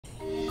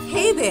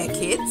there,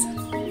 kids.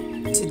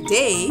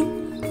 Today,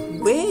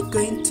 we're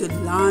going to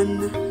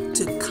learn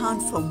to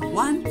count from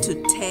 1 to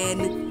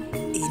 10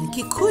 in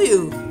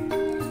Kikuyu.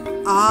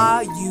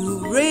 Are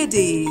you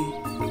ready?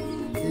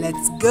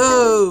 Let's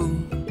go.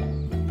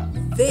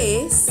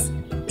 This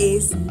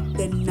is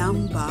the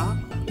number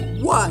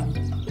 1.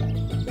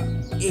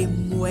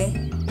 Emwe.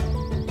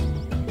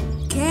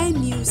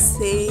 Can you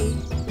say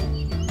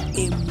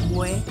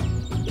Emwe?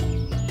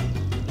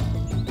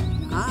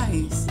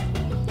 Nice.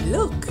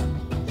 Look,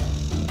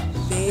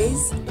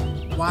 there's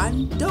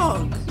one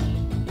dog.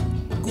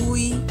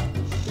 Ngui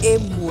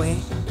emwe.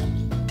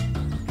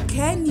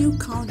 Can you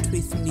count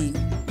with me?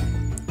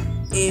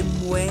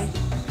 Emwe,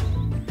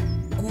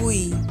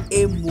 ngui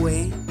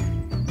emwe.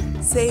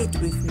 Say it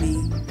with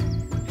me.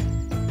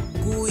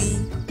 Ngui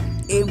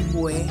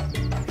emwe.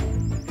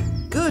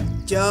 Good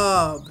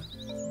job.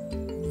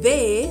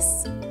 This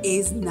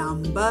is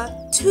number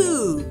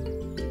 2.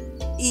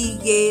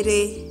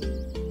 Igere.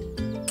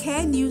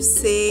 Can you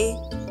say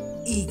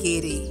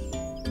igere?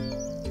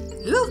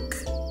 Look,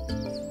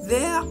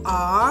 there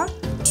are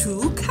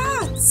 2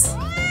 cats.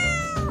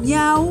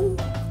 Nyau,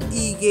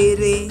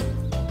 igere.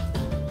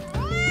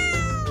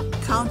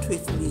 Count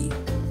with me.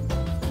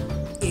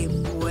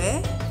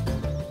 Emwe,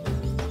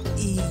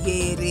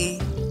 igere.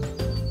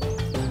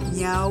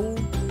 Nyau,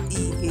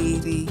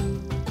 igere.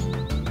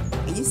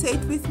 Can you say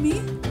it with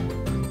me?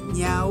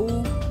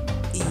 Nyau,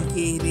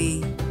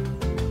 igere.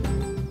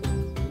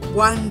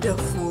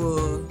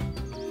 Wonderful.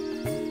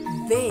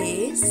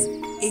 This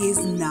is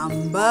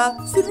number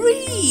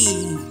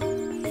 3.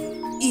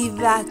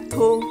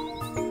 Idato.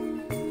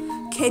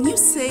 Can you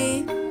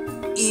say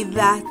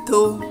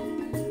idato?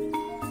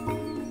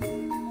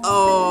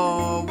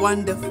 Oh,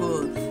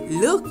 wonderful.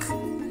 Look,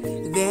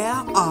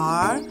 there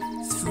are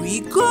 3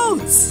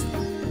 goats.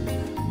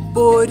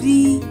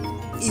 Mbũri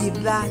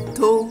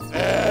idato.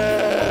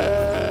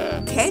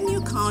 Can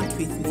you count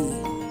with me?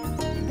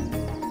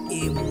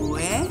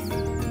 Emwe,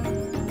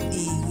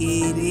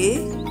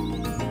 igere,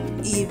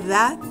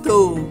 idato.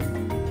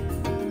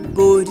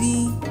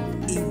 Mbũri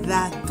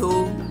idato.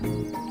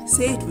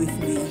 Say it with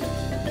me.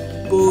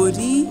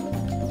 Mbũri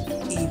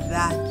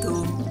idato.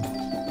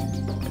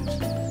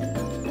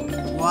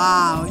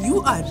 Wow,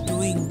 you are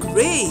doing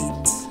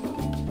great.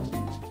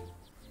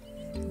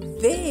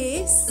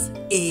 This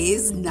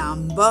is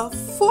number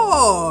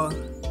 4.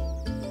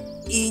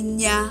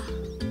 Inya.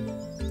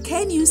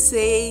 Can you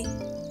say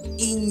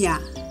inya?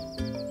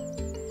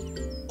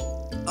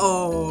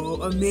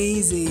 Oh,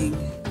 amazing.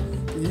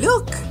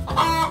 Look,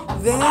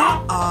 there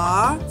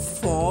are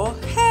 4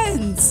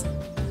 hens.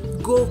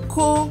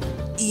 Ngũkũ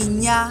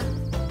inya.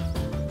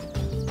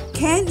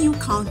 Can you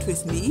count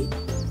with me?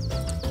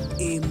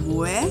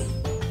 Emwe,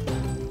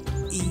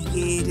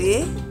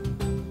 igere,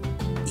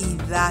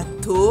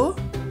 idato,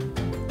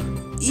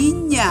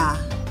 inya.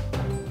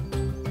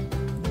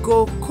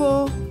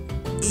 Ngũkũ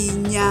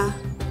inya.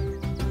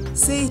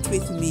 Say it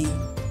with me.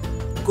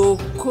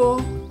 Ngũkũ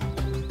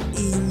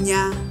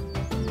inya.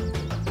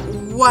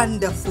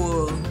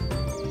 Wonderful.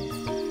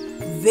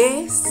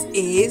 This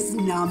is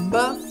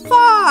number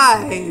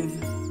 5.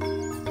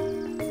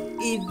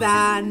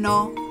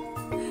 Ithano.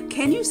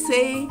 Can you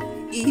say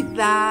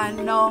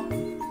ithano?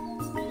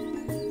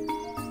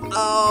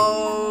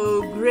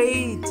 Oh,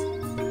 great.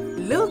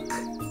 Look,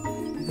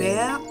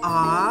 there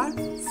are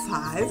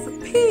 5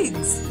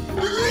 pigs.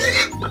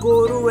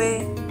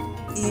 Ngũrwe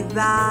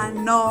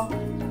ithano.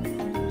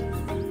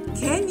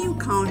 Can you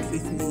count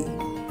with me?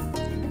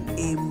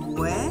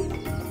 Emwe,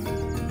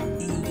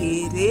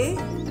 igere,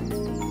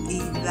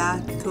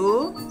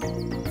 idato,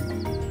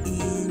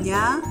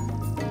 inya,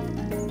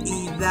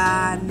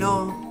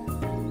 ithano.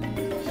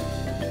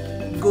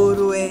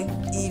 Ngũrwe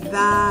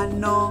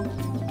ithano.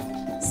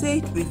 Say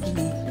it with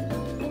me.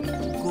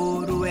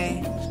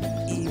 Ngũrwe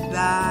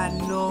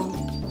ithano.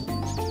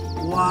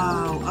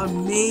 Wow,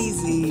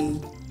 amazing.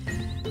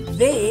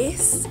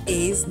 This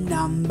is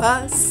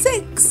number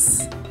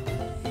 6.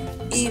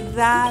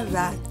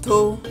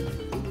 Ithathatũ.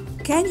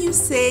 Can you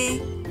say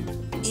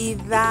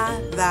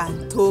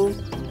ithathatũ?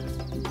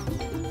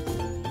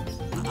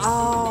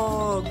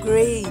 Oh,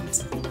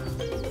 great.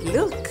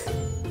 Look,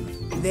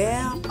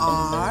 there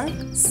are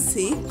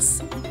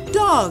 6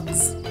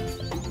 dogs.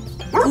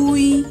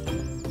 Ngui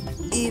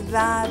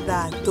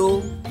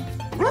ithathatũ.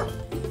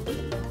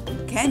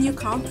 Can you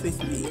count with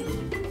me?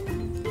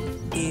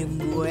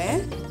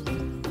 Emwe,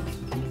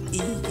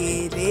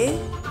 igere,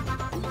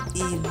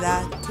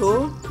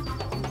 idato,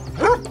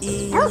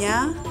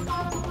 inya,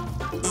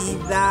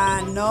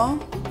 ithano,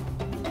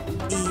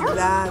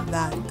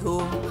 ithathatũ.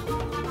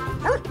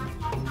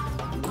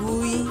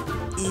 Ngui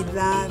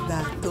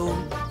ithathatũ.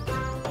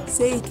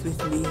 Say it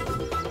with me.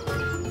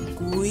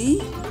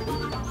 Ngui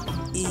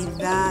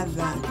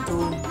ithathatũ.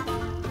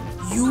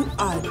 You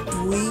are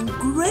doing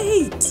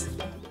great.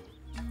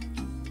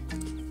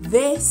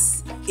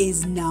 This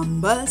is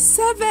number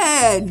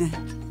 7.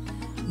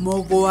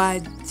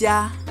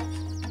 Mũgwanja.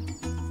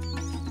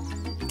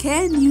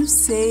 Can you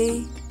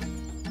say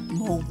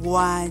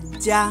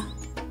mũgwanja?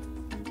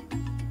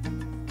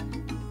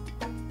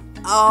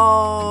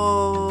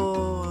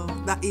 Oh,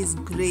 that is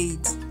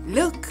great.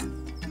 Look,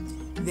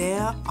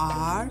 there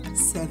are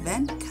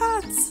 7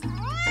 cats.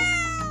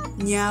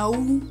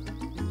 Nyau,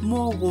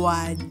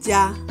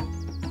 mũgwanja.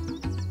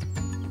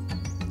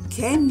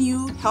 Can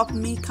you help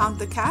me count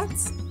the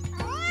cats?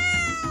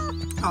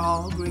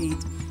 Oh, great.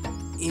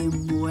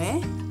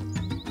 Ĩmwe,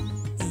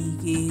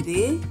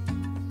 igĩrĩ,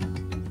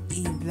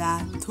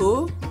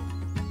 ithatũ,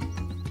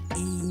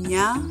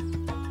 inya,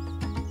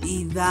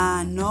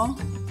 ithano,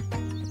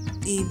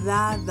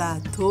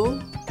 ithathatũ,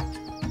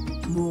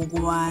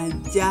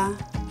 mũgwanja.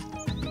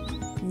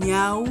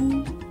 Nyau,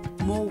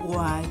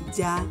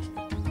 mũgwanja.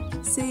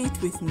 Say it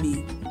with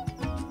me.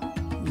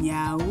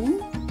 Nyau,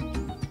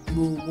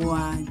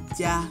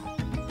 mũgwanja.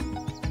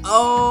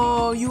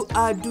 Oh, you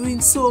are doing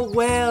so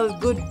well.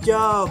 Good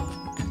job.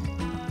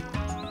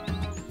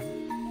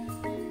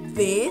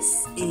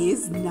 This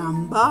is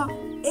number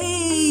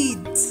 8.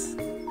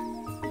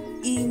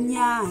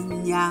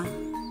 Inyanya.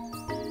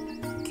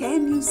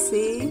 Can you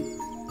say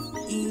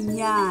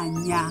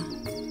inyanya?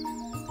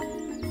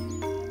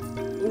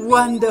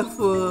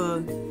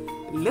 Wonderful.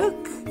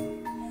 Look,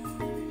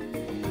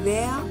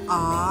 there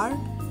are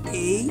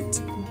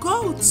 8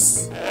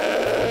 goats.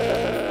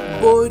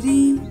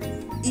 Mbũri,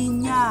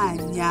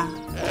 inyanya.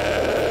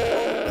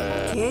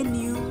 Can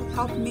you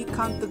help me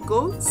count the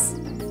goats?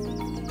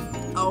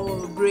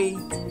 Oh,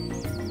 great.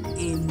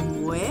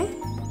 Ĩmwe,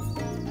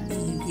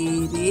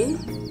 igĩrĩ,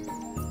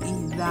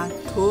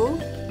 ithatũ,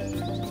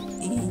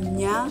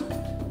 inya,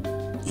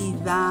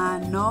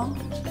 ithano,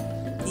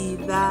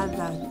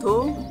 ithathatũ,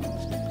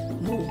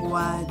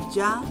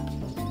 mũgwanja,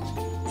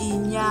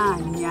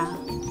 inyanya.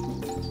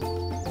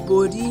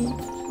 Mbũri,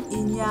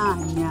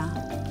 inyanya.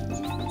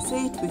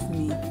 Say it with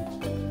me.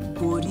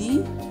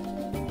 Mbũri,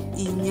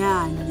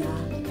 inyanya.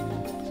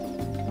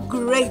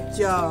 Great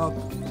job.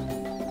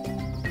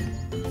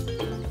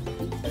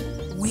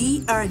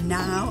 We are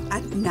now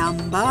at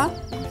number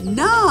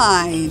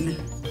 9.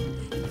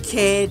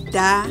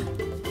 Keda.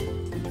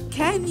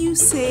 Can you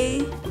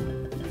say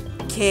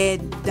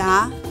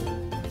keda?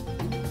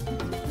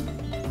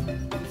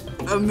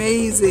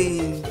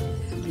 Amazing.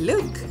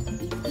 Look,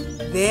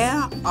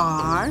 there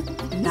are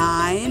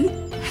 9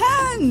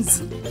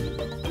 hens.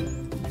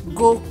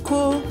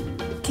 Ngũkũ,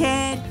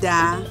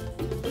 keda.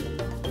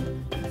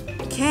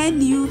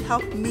 Can you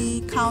help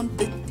me count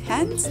the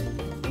hens?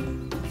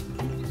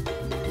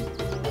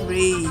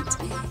 Great.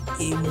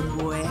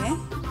 Ĩmwe,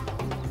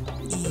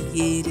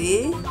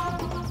 igĩrĩ,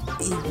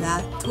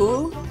 ithatũ,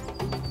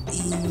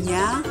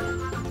 inya,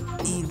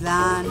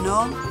 ithano,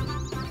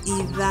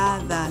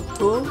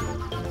 ithathatũ,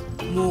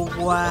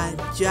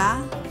 mũgwanja,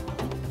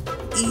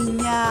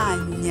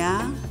 inyanya,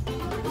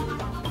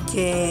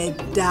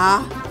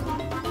 keda.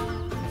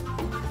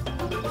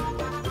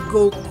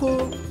 Ngũkũ,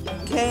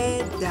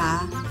 keda.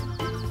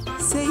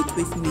 Say it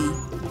with me.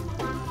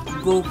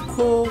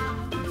 Ngũkũ,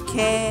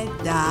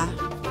 keda.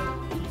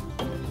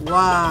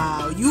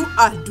 Wow, you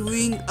are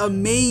doing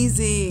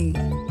amazing.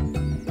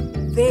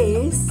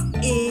 This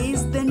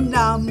is the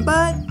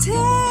number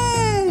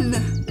 10.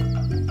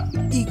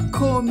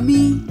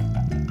 Ikomi.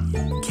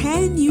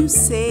 Can you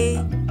say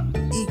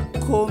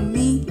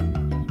ikomi?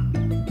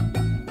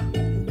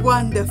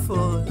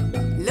 Wonderful.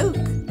 Look,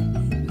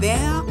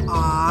 there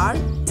are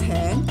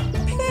 10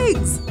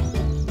 pigs.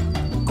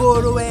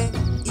 Ngũrwe,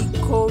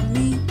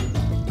 ikomi.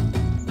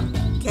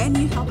 Can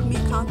you help me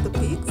count the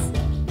pigs?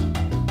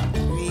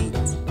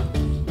 Great.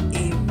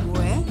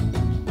 Ĩmwe,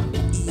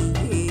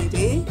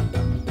 igĩrĩ,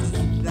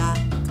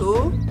 ithatũ,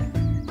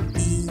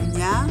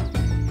 inya,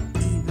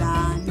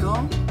 ithano,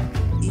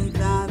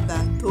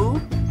 ithathatũ,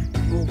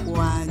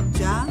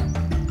 mũgwanja,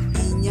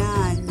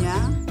 inyanya,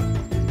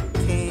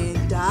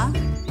 kenda,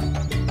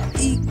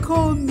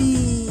 ikomi.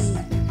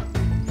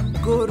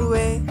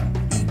 Ngũrwe,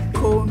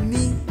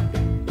 ikomi.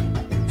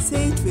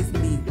 Say it with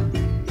me.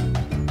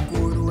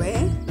 Ngũrwe,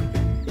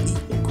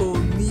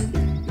 ikomi.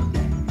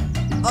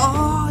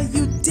 Oh,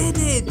 you did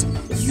it!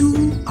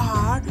 You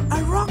are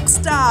a rock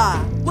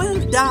star! Well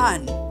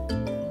done!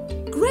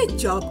 Great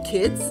job,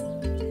 kids!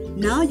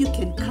 Now you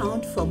can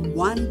count from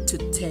 1 to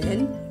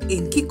 10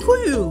 in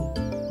Kikuyu.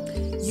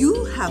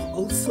 You have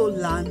also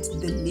learned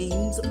the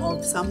names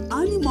of some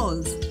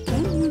animals.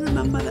 Can you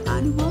remember the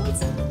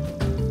animals?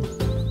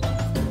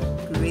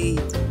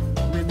 Great!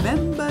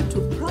 Remember to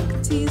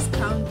practice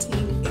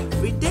counting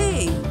every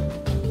day.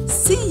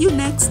 See you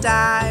next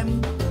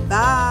time.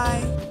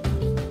 Bye.